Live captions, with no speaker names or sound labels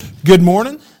Good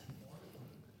morning.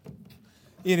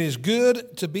 It is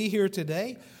good to be here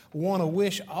today. Want to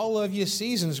wish all of you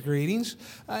season's greetings.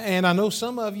 And I know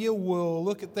some of you will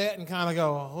look at that and kind of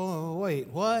go, oh, wait,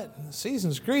 what?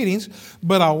 Season's greetings?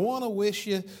 But I want to wish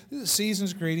you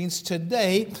season's greetings.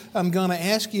 Today, I'm going to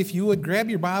ask you if you would grab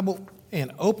your Bible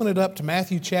and open it up to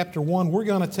Matthew chapter 1. We're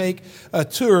going to take a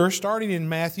tour starting in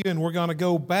Matthew, and we're going to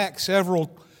go back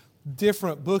several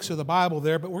different books of the Bible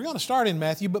there, but we're going to start in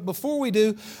Matthew. But before we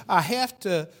do, I have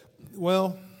to,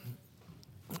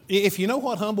 if you know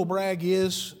what humble brag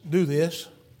is, do this.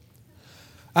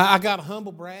 I got a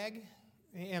humble brag,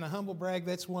 and a humble brag,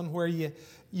 that's one where you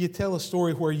tell a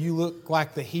story where you look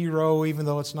like the hero, even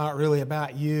though it's not really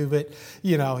about you, but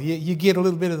you get a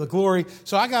little bit of the glory.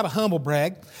 So I got a humble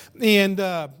brag, and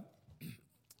I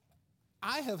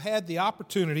have had the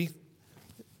opportunity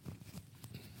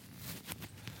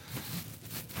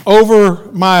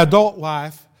over my adult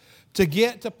life to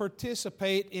get to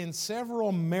participate in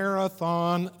several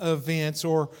marathon events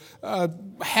or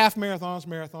half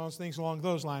marathons, things along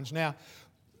those lines. Now,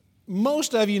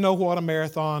 most of you know what a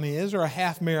marathon is or a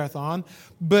half marathon,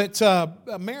 but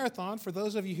a marathon, for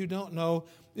those of you who don't know,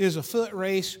 is a foot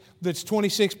race that's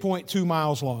 26.2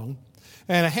 miles long.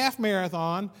 And a half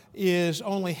marathon is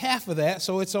only half of that,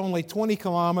 so it's only 20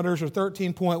 kilometers or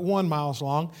 13.1 miles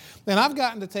long. And I've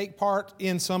gotten to take part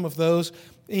in some of those,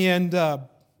 and,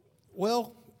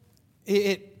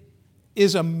 it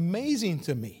is amazing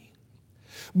to me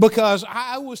because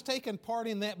I was taking part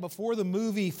in that before the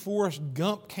movie Forrest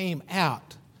Gump came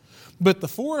out. But the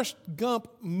Forrest Gump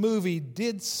movie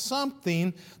did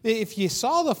something. If you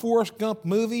saw the Forrest Gump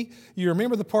movie, you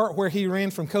remember the part where he ran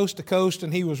from coast to coast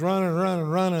and he was running,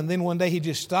 and then one day he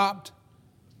just stopped?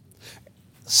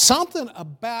 Something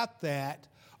about that,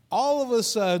 all of a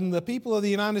sudden, the people of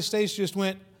the United States just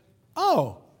went,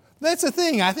 oh, that's a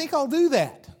thing. I think I'll do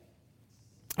that.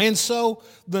 And so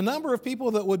the number of people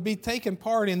that would be taking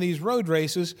part in these road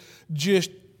races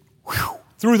just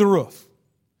through the roof.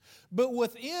 But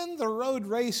within the road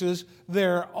races,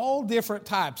 there are all different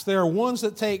types. There are ones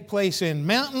that take place in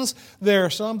mountains. There are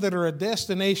some that are a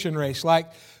destination race,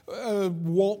 like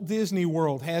Walt Disney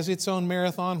World has its own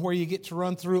marathon where you get to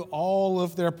run through all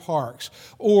of their parks.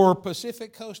 Or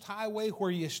Pacific Coast Highway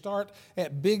where you start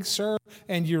at Big Sur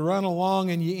and you run along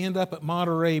and you end up at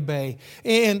Monterey Bay.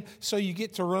 And so you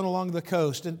get to run along the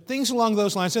coast and things along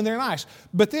those lines, and they're nice.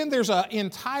 But then there's an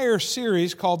entire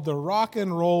series called the Rock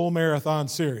and Roll Marathon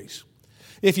Series.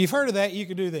 If you've heard of that, you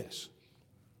can do this.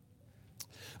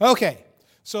 Okay,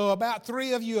 so about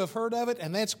 3 of you have heard of it,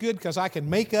 and that's good because I can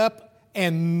make up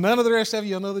and none of the rest of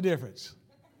you will know the difference.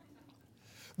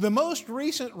 The most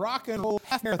recent rock and roll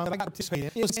half marathon that I got to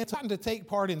participate in, I've gotten to take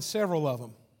part in several of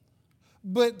them.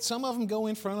 But some of them go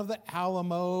in front of the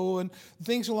Alamo and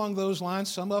things along those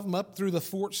lines. Some of them up through the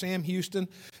Fort Sam Houston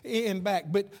and back.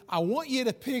 But I want you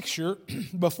to picture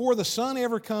before the sun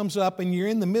ever comes up and you're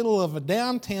in the middle of a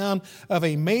downtown of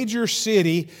a major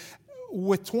city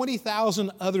with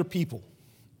 20,000 other people.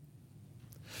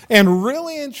 And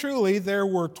really and truly, there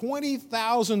were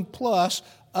 20,000 plus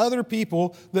other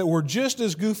people that were just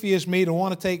as goofy as me to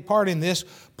want to take part in this,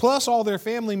 plus all their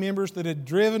family members that had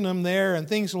driven them there and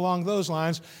things along those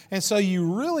lines. And so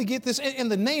you really get this,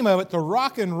 and the name of it, the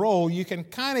Rock and Roll, you can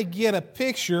kind of get a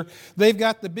picture. They've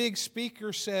got the big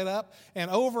speaker set up, and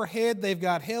overhead they've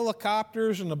got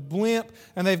helicopters and a blimp,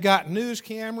 and they've got news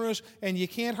cameras, and you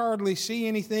can't hardly see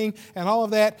anything, and all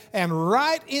of that. And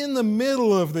right in the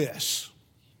middle of this,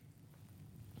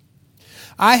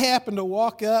 I happen to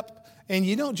walk up, and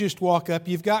you don't just walk up,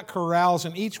 you've got corrals,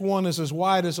 and each one is as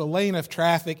wide as a lane of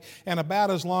traffic and about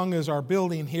as long as our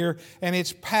building here, and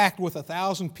it's packed with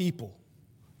 1,000 people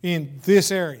in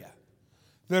this area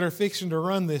that are fixing to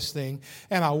run this thing.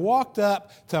 And I walked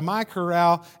up to my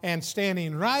corral, and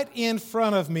standing right in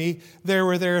front of me, there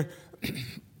were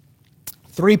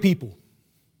 3 people.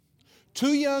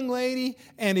 2 young lady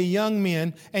and a young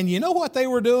man. And you know what they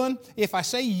were doing? If I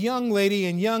say young lady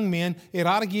and young men, it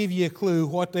ought to give you a clue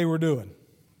what they were doing.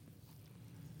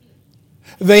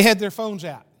 They had their phones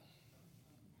out.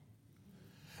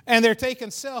 And they're taking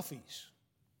selfies.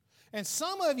 And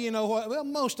some of you know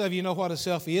most of you know what a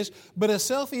selfie is, but a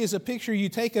selfie is a picture you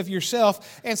take of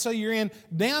yourself, and so you're in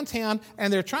downtown,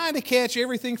 and they're trying to catch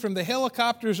everything from the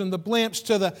helicopters and the blimps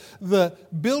to the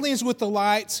buildings with the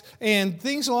lights and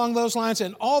things along those lines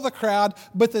and all the crowd.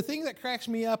 But the thing that cracks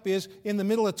me up is in the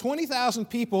middle of 20,000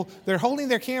 people, they're holding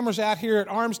their cameras out here at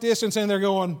arm's distance, and they're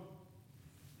going,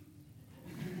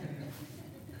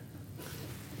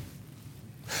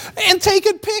 and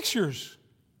taking pictures.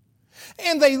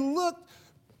 And they looked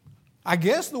I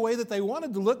guess the way that they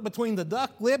wanted to look, between the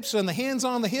duck lips and the hands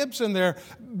on the hips and their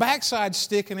backside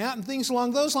sticking out and things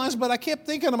along those lines. But I kept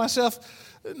thinking to myself,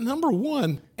 number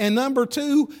one, and number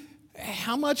two,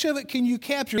 how much of it can you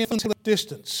capture from the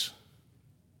distance?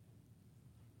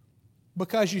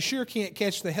 Because you sure can't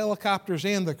catch the helicopters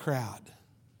and the crowd.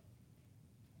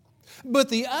 But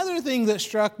the other thing that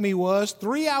struck me was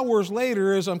 3 hours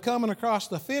later, as I'm coming across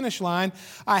the finish line,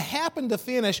 I happened to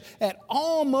finish at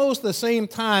almost the same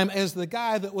time as the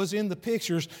guy that was in the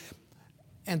pictures.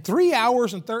 And 3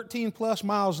 hours and 13 plus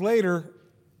miles later,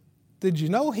 did you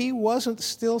know he wasn't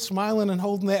still smiling and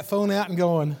holding that phone out and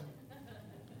going?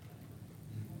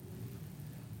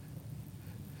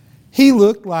 He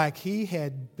looked like he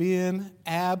had been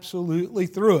absolutely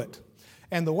through it.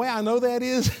 And the way I know that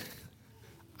is,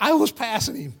 I was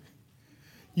passing him.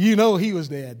 You know he was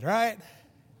dead, right?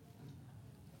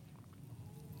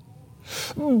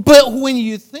 But when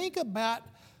you think about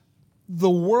the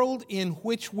world in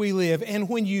which we live, and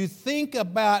when you think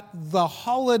about the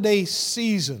holiday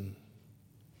season,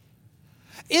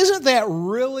 isn't that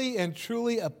really and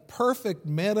truly a perfect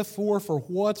metaphor for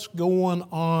what's going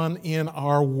on in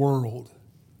our world?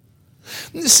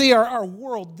 See, our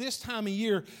world this time of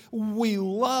year, we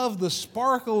love the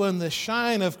sparkle and the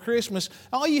shine of Christmas.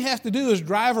 All you have to do is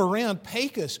drive around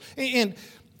Pecos. And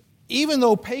even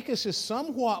though Pecos is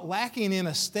somewhat lacking in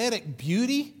aesthetic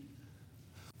beauty,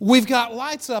 we've got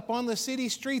lights up on the city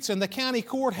streets and the county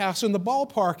courthouse and the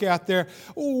ballpark out there.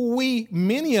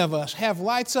 Many of us, have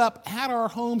lights up at our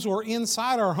homes or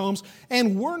inside our homes,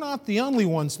 and we're not the only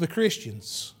ones, the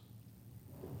Christians.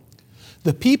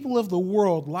 The people of the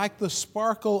world like the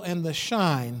sparkle and the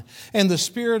shine and the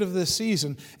spirit of this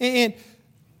season. And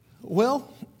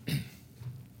well,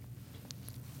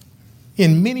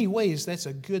 in many ways, that's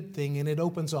a good thing, and it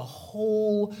opens a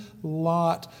whole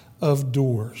lot of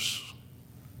doors.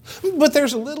 But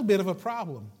there's a little bit of a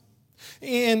problem.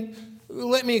 And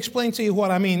let me explain to you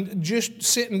what I mean. Just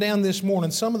sitting down this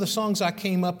morning, some of the songs I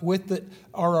came up with that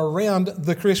are around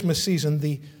the Christmas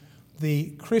season, the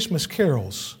Christmas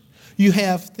carols. You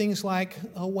have things like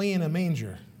Away in a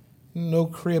Manger, No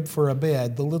Crib for a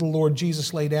Bed, The Little Lord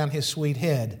Jesus Lay Down His Sweet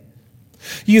Head.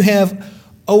 You have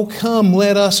Oh Come,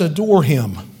 Let Us Adore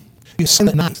Him. You sing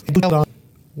that night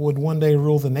would one day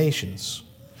rule the nations.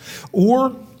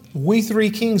 Or We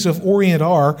Three Kings of Orient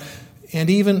Are, and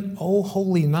even Oh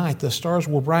Holy Night, the stars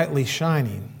were brightly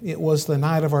shining. It was the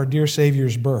night of our dear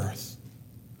Savior's birth.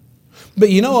 But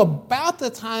you know, about the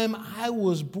time I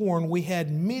was born, we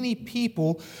had many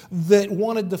people that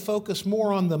wanted to focus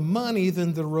more on the money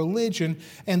than the religion,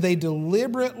 and they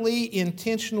deliberately,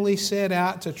 intentionally set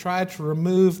out to try to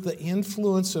remove the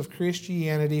influence of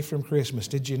Christianity from Christmas.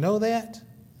 Did you know that?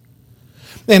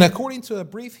 And according to a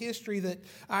brief history that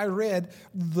I read,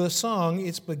 the song,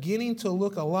 It's Beginning to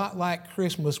Look a Lot Like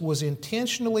Christmas, was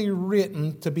intentionally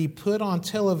written to be put on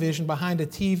television behind a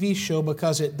TV show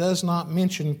because it does not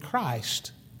mention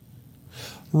Christ,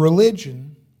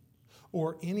 religion,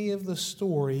 or any of the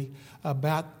story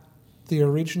about the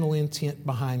original intent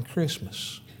behind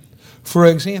Christmas. For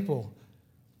example,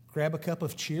 grab a cup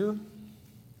of cheer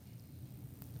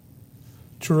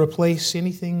to replace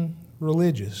anything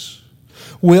religious.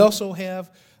 We also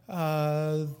have,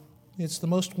 it's the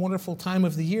most wonderful time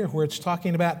of the year where it's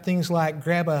talking about things like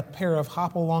grab a pair of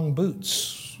hop-along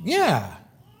boots. Yeah.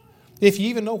 If you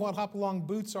even know what hop-along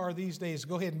boots are these days,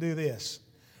 go ahead and do this.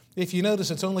 If you notice,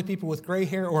 it's only people with gray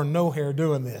hair or no hair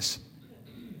doing this.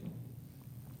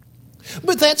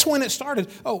 But that's when it started.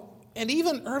 Oh, and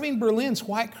even Irving Berlin's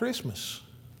White Christmas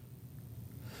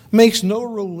makes no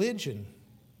religion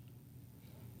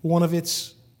one of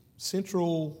its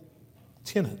central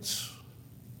tenets.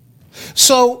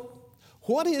 So,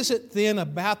 what is it then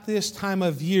about this time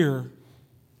of year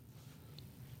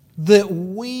that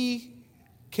we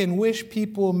can wish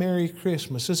people Merry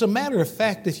Christmas? As a matter of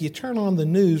fact, if you turn on the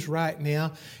news right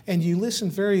now and you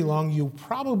listen very long, you'll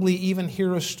probably even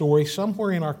hear a story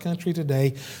somewhere in our country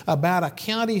today about a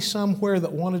county somewhere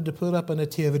that wanted to put up a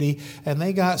nativity, and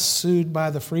they got sued by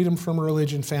the Freedom from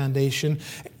Religion Foundation.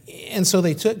 And so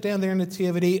they took down their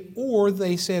nativity, or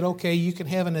they said, okay, you can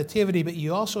have a nativity, but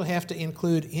you also have to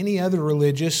include any other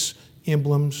religious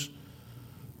emblems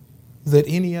that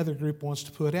any other group wants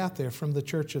to put out there, from the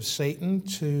Church of Satan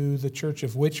to the Church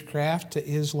of Witchcraft to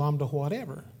Islam to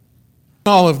whatever.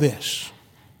 All of this.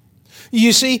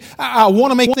 You see, I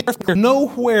want to make it clear,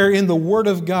 nowhere in the Word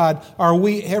of God are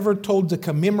we ever told to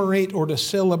commemorate or to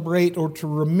celebrate or to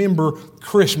remember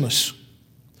Christmas.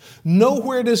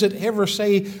 Nowhere does it ever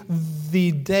say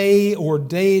the day or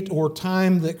date or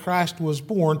time that Christ was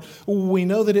born. We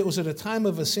know that it was at a time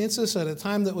of a census, at a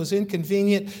time that was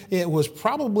inconvenient. It was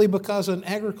probably because of an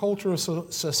agricultural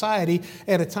society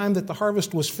at a time that the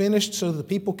harvest was finished so that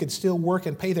people could still work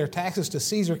and pay their taxes to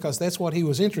Caesar because that's what he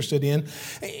was interested in.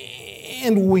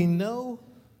 And we know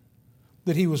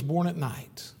that he was born at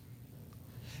night.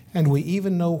 And we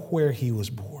even know where he was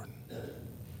born.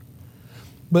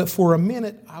 But for a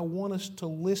minute, I want us to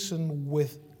listen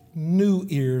with new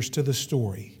ears to the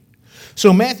story.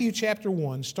 So Matthew chapter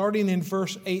 1, starting in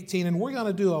verse 18, and we're going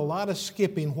to do a lot of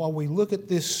skipping while we look at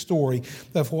this story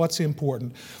of what's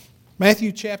important.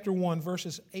 Matthew chapter 1,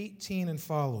 verses 18 and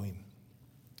following.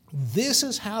 This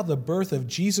is how the birth of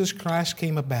Jesus Christ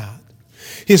came about.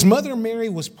 His mother Mary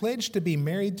was pledged to be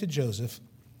married to Joseph,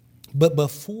 but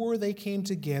before they came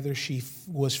together, she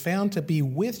was found to be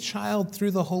with child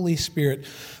through the Holy Spirit.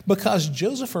 Because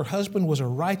Joseph, her husband, was a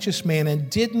righteous man and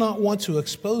did not want to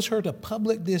expose her to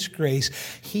public disgrace,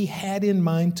 he had in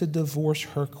mind to divorce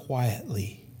her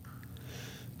quietly.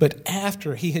 But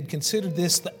after he had considered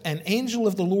this, an angel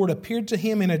of the Lord appeared to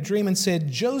him in a dream and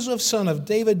said, Joseph, son of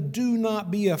David, do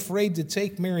not be afraid to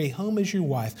take Mary home as your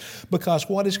wife, because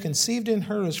what is conceived in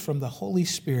her is from the Holy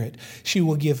Spirit. She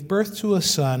will give birth to a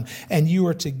son, and you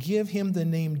are to give him the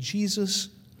name Jesus,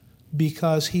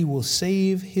 because he will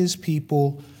save his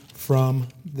people from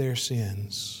their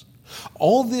sins.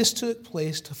 All this took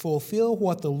place to fulfill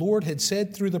what the Lord had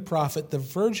said through the prophet. The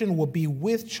virgin will be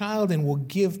with child and will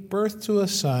give birth to a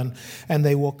son, and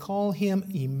they will call him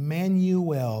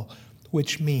Emmanuel,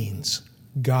 which means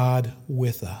God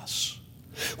with us.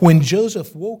 When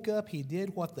Joseph woke up, he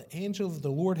did what the angel of the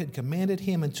Lord had commanded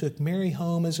him and took Mary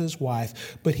home as his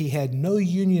wife, but he had no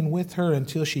union with her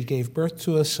until she gave birth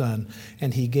to a son,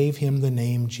 and he gave him the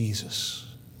name Jesus.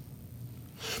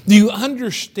 Do you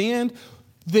understand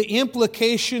the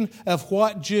implication of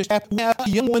what just happened? A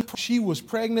young woman, she was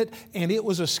pregnant, and it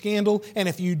was a scandal. And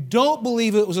if you don't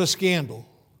believe it was a scandal,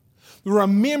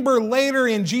 remember later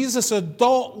in Jesus'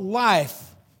 adult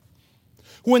life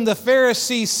when the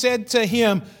Pharisees said to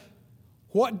him,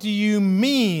 what do you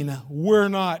mean we're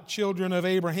not children of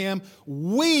Abraham?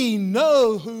 We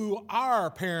know who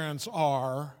our parents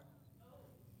are.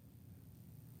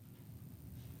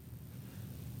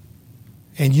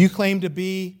 And you claim to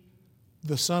be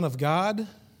the Son of God?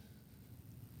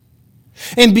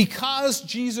 And because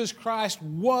Jesus Christ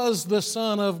was the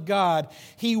Son of God,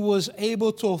 he was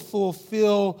able to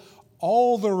fulfill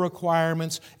all the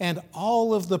requirements and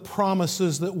all of the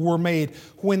promises that were made.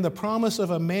 When the promise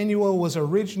of Emmanuel was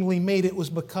originally made, it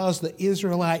was because the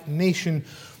Israelite nation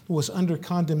was under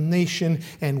condemnation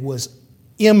and was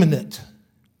imminent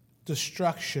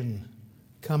destruction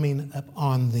coming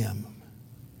upon them.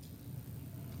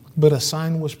 But a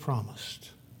sign was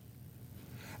promised.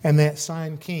 And that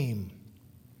sign came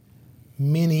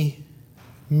many,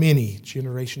 many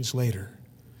generations later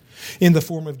in the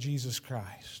form of Jesus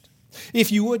Christ.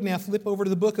 If you would now flip over to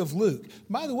the book of Luke.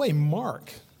 By the way,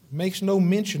 Mark makes no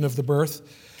mention of the birth.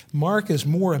 Mark is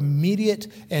more immediate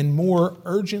and more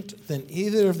urgent than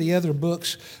either of the other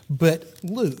books, but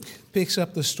Luke picks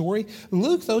up the story.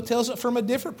 Luke, though, tells it from a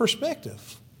different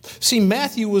perspective. See,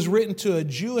 Matthew was written to a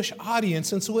Jewish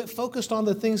audience, and so it focused on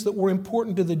the things that were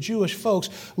important to the Jewish folks.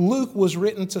 Luke was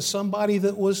written to somebody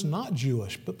that was not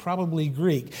Jewish, but probably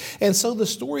Greek. And so the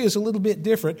story is a little bit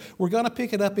different. We're going to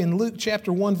pick it up in Luke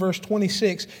chapter 1, verse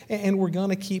 26, and we're going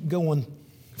to keep going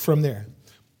from there.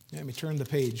 Let me turn the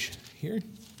page here.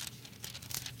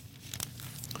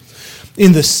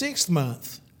 In the 6th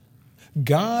month,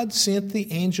 God sent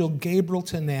the angel Gabriel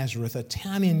to Nazareth, a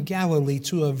town in Galilee,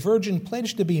 to a virgin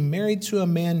pledged to be married to a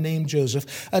man named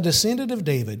Joseph, a descendant of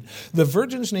David. The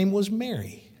virgin's name was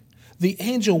Mary. The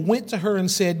angel went to her and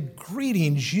said,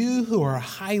 "Greetings, you who are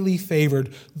highly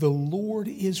favored. The Lord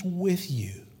is with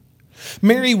you."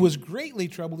 Mary was greatly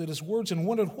troubled at his words and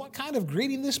wondered what kind of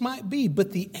greeting this might be.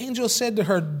 But the angel said to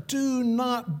her, "Do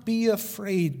not be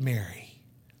afraid, Mary.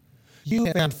 You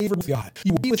have found favor with God.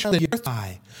 You will be with child in the earth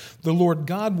high. The Lord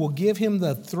God will give him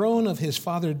the throne of his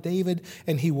father David,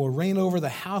 and he will reign over the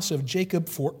house of Jacob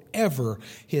forever.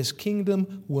 His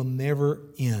kingdom will never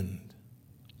end."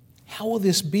 "How will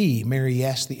this be?" Mary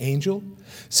asked the angel,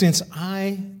 "since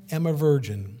I am a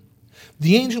virgin?"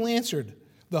 The angel answered,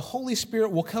 "The Holy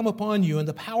Spirit will come upon you, and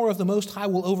the power of the Most High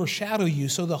will overshadow you.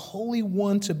 So the Holy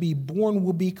One to be born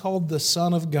will be called the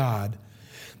Son of God.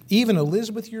 Even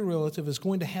Elizabeth, your relative, is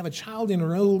going to have a child in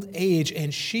her old age,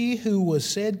 and she who was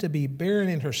said to be barren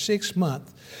in her 6th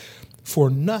month, for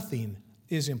nothing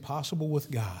is impossible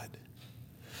with God."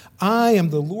 I am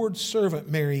the Lord's servant,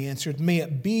 Mary answered. May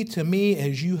it be to me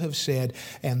as you have said.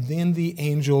 And then the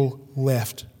angel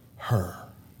left her.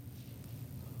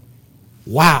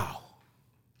 Wow.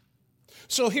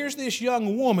 So here's this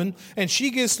young woman, and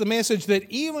she gets the message that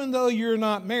even though you're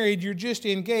not married, you're just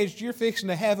engaged, you're fixing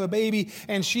to have a baby.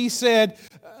 And she said,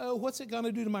 what's it going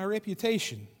to do to my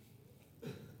reputation?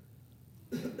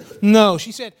 No.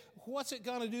 She said, what's it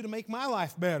going to do to make my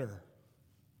life better?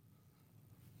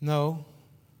 No.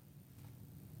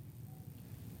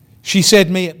 She said,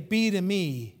 may it be to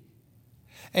me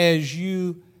as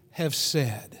you have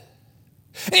said.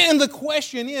 And the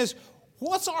question is,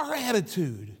 what's our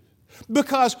attitude?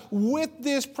 Because with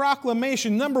this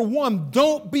proclamation, number one,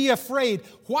 don't be afraid.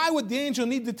 Why would the angel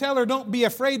need to tell her don't be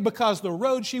afraid? Because the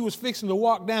road she was fixing to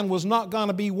walk down was not going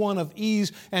to be one of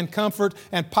ease and comfort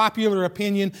and popular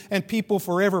opinion and people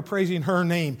forever praising her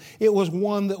name. It was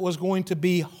one that was going to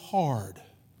be hard.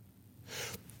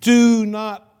 Do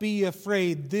not be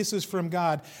afraid. This is from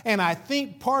God. And I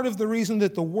think part of the reason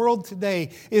that the world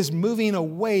today is moving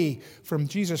away from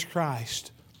Jesus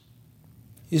Christ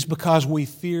is because we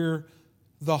fear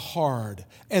the hard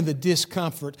and the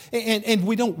discomfort. And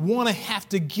we don't want to have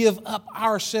to give up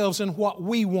ourselves and what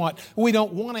we want. We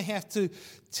don't want to have to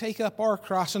take up our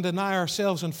cross and deny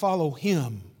ourselves and follow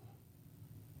Him.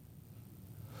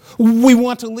 We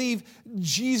want to leave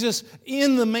Jesus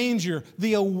in the manger,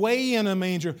 the away in a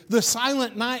manger, the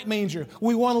silent night manger.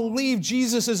 We want to leave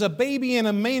Jesus as a baby in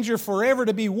a manger forever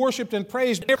to be worshiped and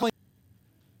praised.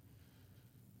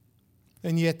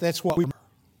 And yet that's what we are.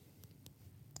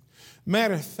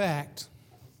 Matter of fact,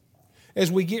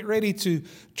 as we get ready to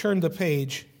turn the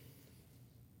page,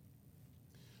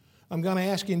 I'm going to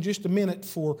ask you in just a minute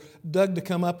for Doug to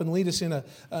come up and lead us in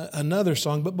another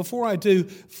song. But before I do,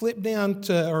 look down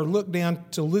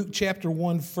to Luke chapter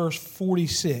 1, verse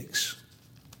 46.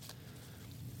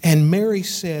 And Mary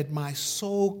said, my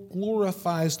soul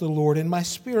glorifies the Lord, and my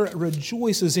spirit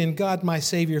rejoices in God my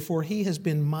Savior, for He has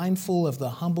been mindful of the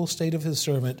humble state of His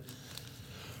servant.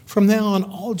 From now on,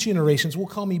 all generations will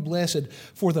call me blessed,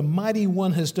 for the Mighty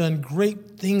One has done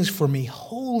great things for me.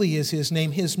 Holy is His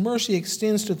name. His mercy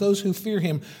extends to those who fear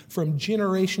Him from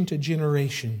generation to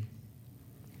generation.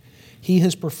 He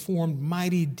has performed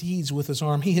mighty deeds with His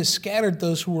arm. He has scattered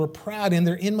those who were proud in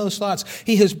their inmost thoughts.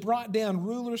 He has brought down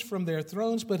rulers from their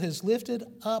thrones, but has lifted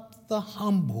up the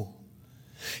humble.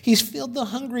 He's filled the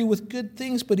hungry with good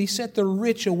things, but He set the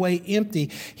rich away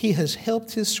empty. He has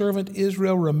helped His servant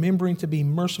Israel, remembering to be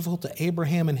merciful to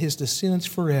Abraham and his descendants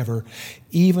forever,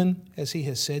 even as He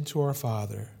has said to our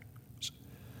fathers.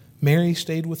 Mary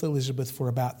stayed with Elizabeth for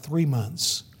about 3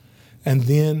 months and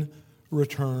then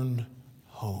returned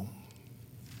home.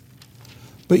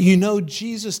 But you know,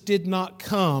 Jesus did not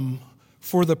come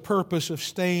for the purpose of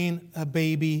staying a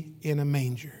baby in a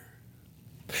manger.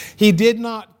 He did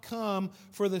not come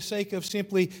for the sake of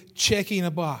simply checking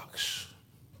a box.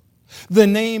 The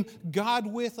name God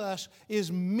with us is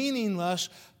meaningless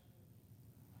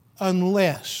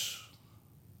unless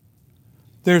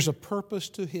there's a purpose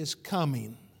to His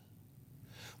coming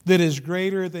that is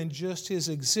greater than just His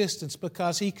existence,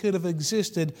 because He could have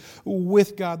existed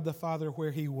with God the Father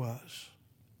where He was.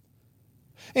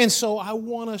 And so I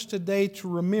want us today to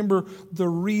remember the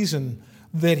reason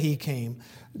that He came.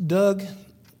 Doug,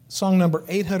 song number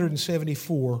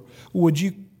 874, would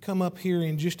you come up here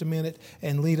in just a minute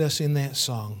and lead us in that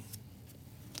song?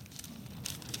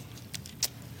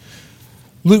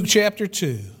 Luke chapter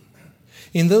 2.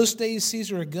 In those days,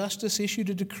 Caesar Augustus issued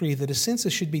a decree that a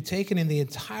census should be taken in the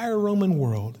entire Roman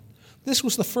world. This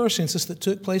was the first census that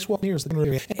took place while near the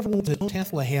area. Everyone went to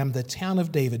Bethlehem, the town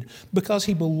of David, because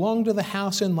he belonged to the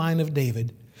house and line of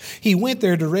David. He went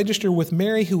there to register with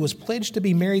Mary, who was pledged to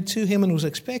be married to him and was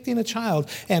expecting a child.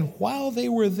 And while they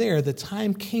were there, the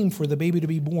time came for the baby to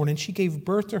be born, and she gave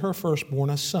birth to her firstborn,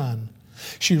 a son.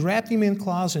 She wrapped him in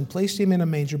cloths and placed him in a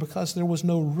manger because there was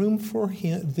no room for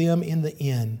them in the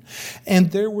inn.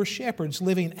 And there were shepherds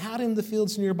living out in the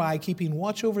fields nearby, keeping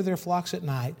watch over their flocks at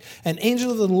night. An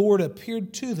angel of the Lord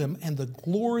appeared to them, and the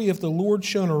glory of the Lord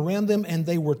shone around them, and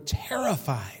they were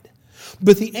terrified.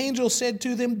 But the angel said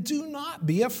to them, do not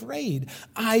be afraid.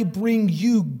 I bring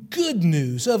you good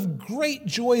news of great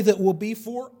joy that will be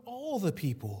for all the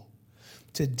people.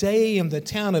 Today in the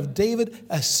town of David,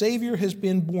 a Savior has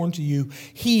been born to you.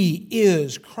 He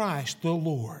is Christ the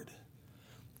Lord.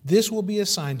 This will be a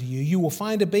sign to you. You will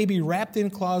find a baby wrapped in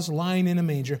cloths lying in a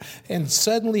manger. And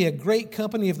suddenly a great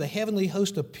company of the heavenly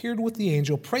host appeared with the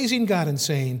angel, praising God and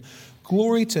saying,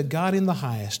 glory to God in the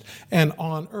highest, and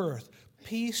on earth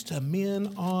peace to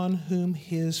men on whom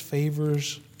His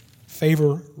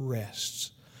favor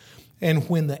rests. And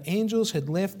when the angels had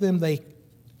left them,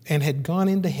 and had gone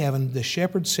into heaven, the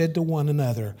shepherds said to one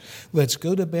another, let's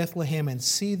go to Bethlehem and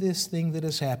see this thing that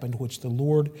has happened, which the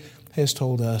Lord has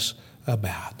told us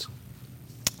about.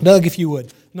 Doug, if you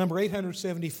would, number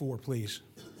 874, please.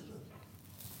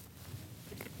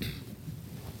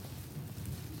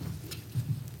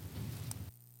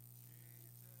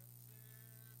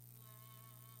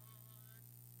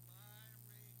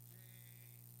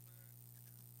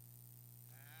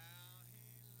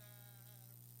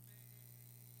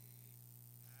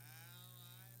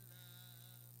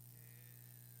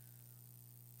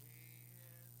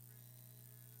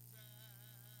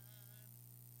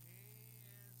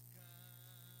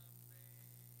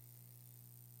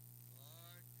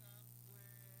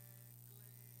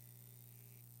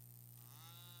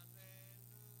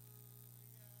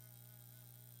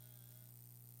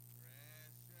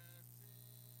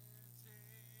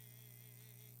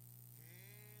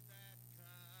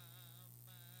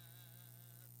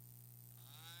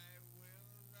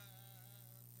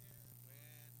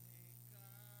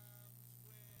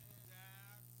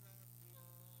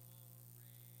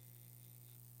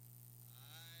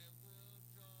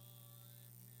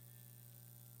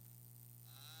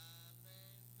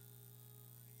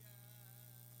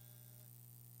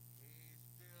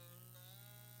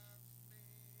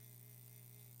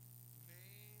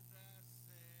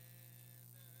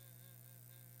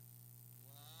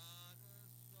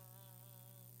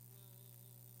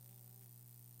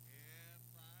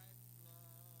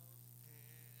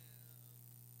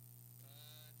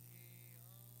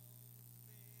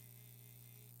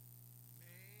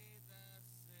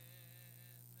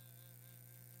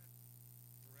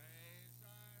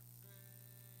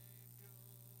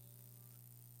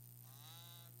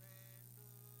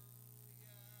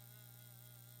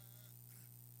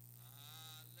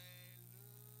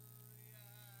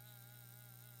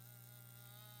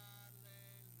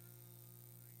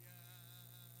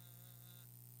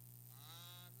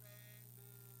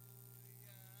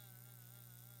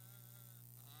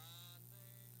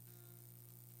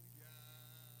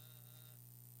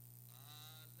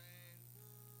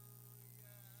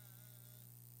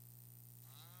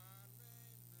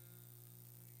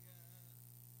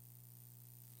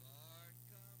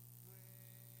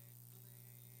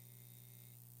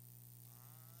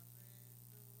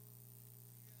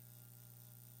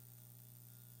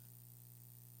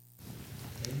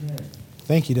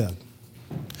 Thank you, Doug.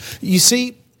 You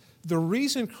see, the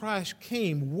reason Christ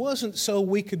came wasn't so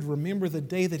we could remember the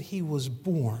day that he was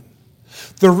born.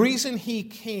 The reason he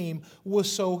came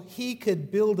was so he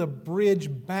could build a bridge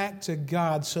back to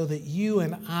God so that you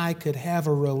and I could have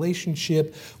a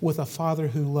relationship with a Father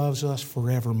who loves us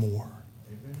forevermore.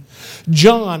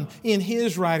 John, in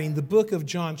his writing, the book of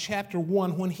John, chapter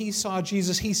 1, when he saw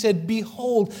Jesus, he said,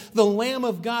 behold, the Lamb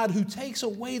of God who takes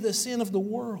away the sin of the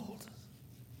world.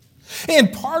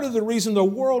 And part of the reason the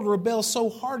world rebels so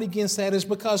hard against that is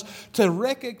because to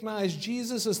recognize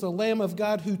Jesus as the Lamb of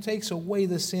God who takes away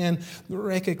the sin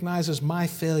recognizes my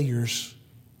failures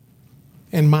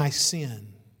and my sin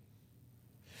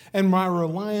and my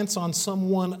reliance on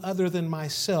someone other than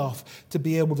myself to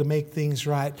be able to make things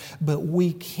right. But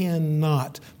we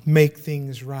cannot make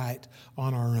things right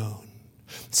on our own.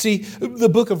 See, the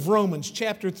book of Romans,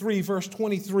 chapter 3, verse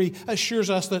 23, assures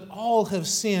us that all have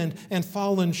sinned and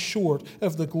fallen short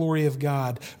of the glory of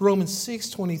God. Romans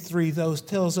 6:23, though,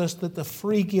 tells us that the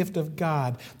free gift of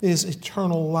God is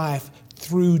eternal life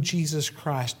through Jesus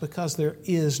Christ, because there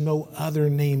is no other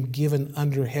name given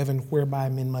under heaven whereby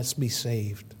men must be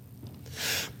saved.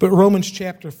 But Romans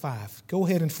chapter 5, go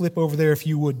ahead and flip over there if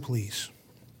you would, please.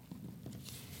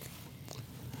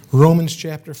 Romans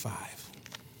chapter 5.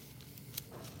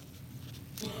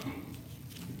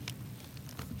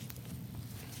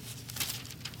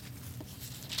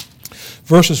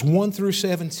 Verses 1 through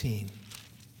 17.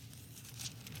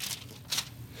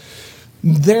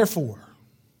 Therefore,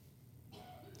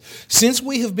 since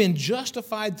we have been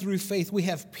justified through faith, we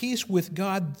have peace with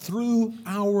God through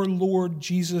our Lord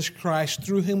Jesus Christ,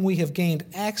 through whom we have gained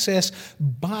access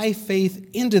by faith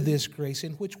into this grace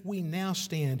in which we now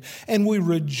stand. And we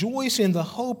rejoice in the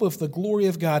hope of the glory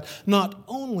of God. Not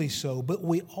only so, but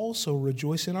we also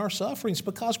rejoice in our sufferings,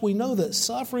 because we know that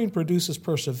suffering produces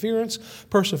perseverance,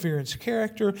 perseverance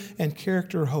character, and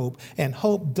character hope. And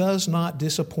hope does not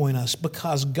disappoint us,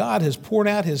 because God has poured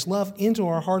out his love into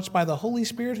our hearts by the Holy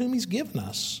Spirit whom he's given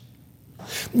us.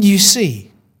 You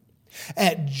see,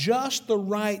 at just the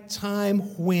right time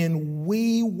when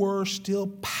we were still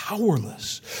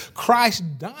powerless,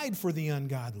 Christ died for the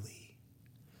ungodly.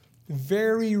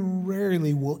 Very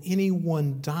rarely will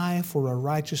anyone die for a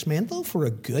righteous man, though for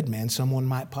a good man someone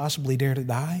might possibly dare to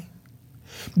die.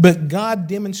 But God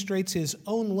demonstrates His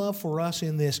own love for us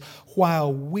in this: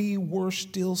 while we were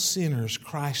still sinners,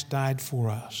 Christ died for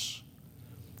us.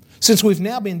 Since we've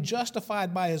now been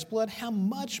justified by His blood, how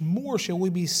much more shall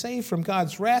we be saved from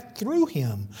God's wrath through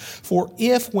Him? For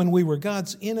if, when we were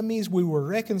God's enemies, we were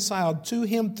reconciled to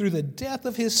Him through the death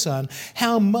of His Son,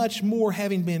 how much more,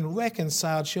 having been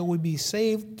reconciled, shall we be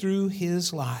saved through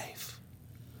His life?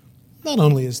 Not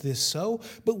only is this so,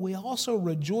 but we also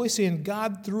rejoice in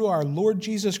God through our Lord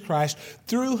Jesus Christ,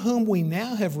 through whom we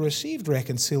now have received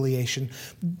reconciliation.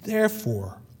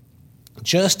 Therefore,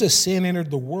 just as sin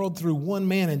entered the world through one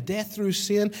man and death through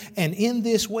sin, and in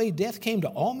this way death came to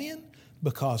all men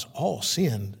because all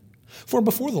sinned. For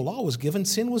before the law was given,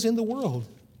 sin was in the world.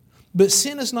 But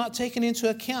sin is not taken into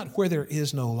account where there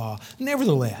is no law.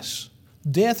 Nevertheless,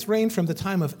 death reigned from the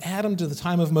time of Adam to the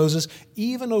time of Moses,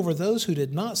 even over those who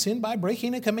did not sin by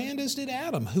breaking a command, as did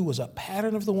Adam, who was a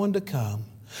pattern of the one to come.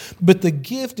 But the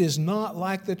gift is not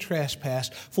like the trespass,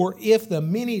 for if the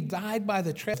many died by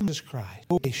the trespass of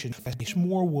Christ,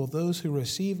 more will those who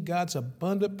receive God's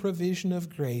abundant provision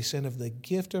of grace and of the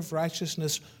gift of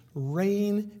righteousness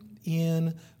reign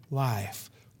in life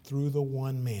through the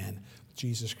one man,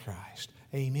 Jesus Christ.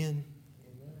 Amen.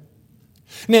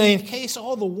 Now, in case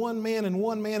all the one man and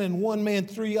one man and one man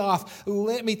threw you off,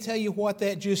 let me tell you what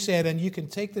that just said, and you can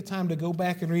take the time to go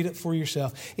back and read it for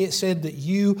yourself. It said that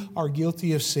you are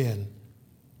guilty of sin.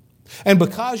 And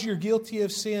because you're guilty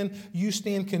of sin, you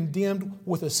stand condemned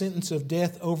with a sentence of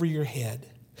death over your head.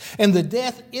 And the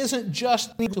death isn't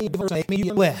just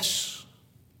less.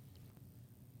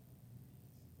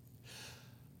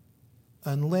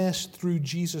 Unless through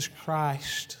Jesus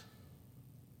Christ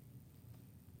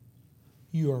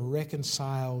you are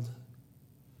reconciled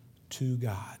to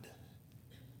God.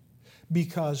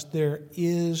 Because there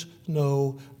is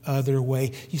no other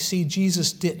way. You see,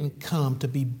 Jesus didn't come to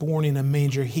be born in a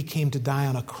manger. He came to die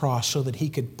on a cross so that He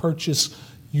could purchase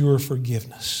your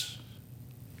forgiveness.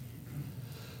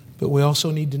 But we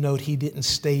also need to note He didn't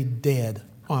stay dead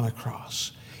on a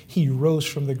cross. He rose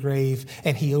from the grave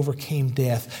and He overcame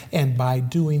death. And by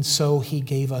doing so, He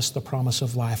gave us the promise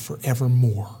of life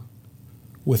forevermore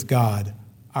with God,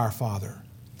 our Father,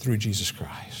 through Jesus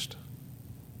Christ.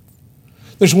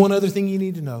 There's one other thing you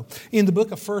need to know. In the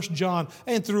book of 1 John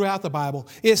and throughout the Bible,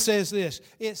 it says this.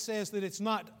 It says that it's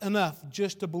not enough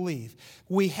just to believe.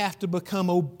 We have to become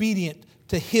obedient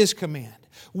to His command.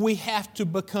 We have to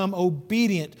become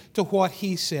obedient to what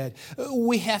He said.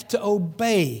 We have to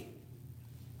obey.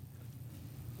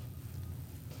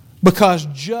 Because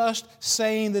just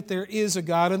saying that there is a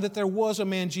God and that there was a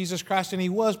man, Jesus Christ, and He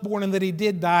was born and that He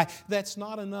did die, that's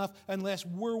not enough unless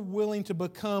we're willing to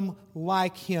become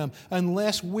like Him,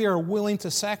 unless we are willing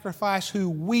to sacrifice who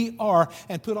we are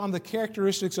and put on the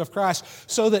characteristics of Christ,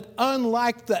 so that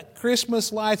unlike the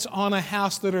Christmas lights on a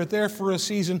house that are there for a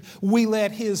season, we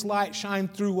let His light shine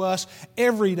through us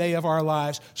every day of our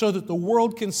lives so that the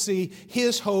world can see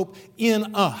His hope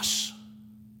in us.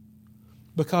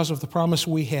 Because of the promise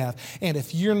we have. And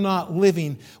if you're not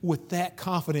living with that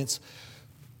confidence,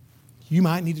 you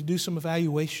might need to do some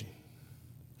evaluation.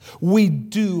 We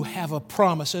do have a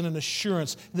promise and an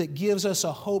assurance that gives us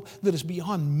a hope that is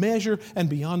beyond measure and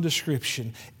beyond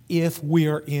description if we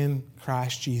are in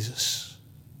Christ Jesus.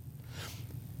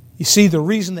 You see, the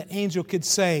reason the angel could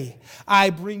say, "I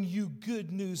bring you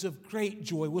good news of great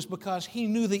joy," was because he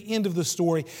knew the end of the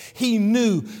story. He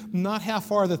knew not how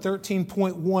far the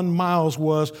 13.1 miles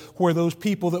was where those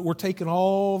people that were taking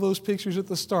all those pictures at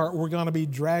the start were going to be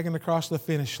dragging across the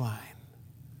finish line.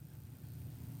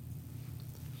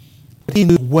 He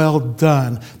knew, well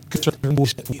done,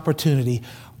 opportunity.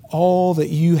 All that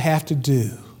you have to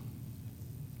do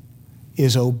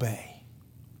is obey.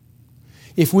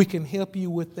 If we can help you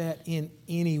with that in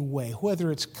any way,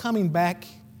 whether it's coming back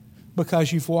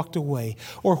because you've walked away,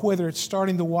 or whether it's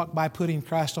starting to walk by putting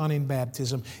Christ on in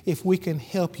baptism, if we can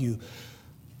help you,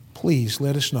 please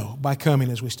let us know by coming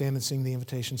as we stand and sing the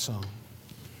invitation song.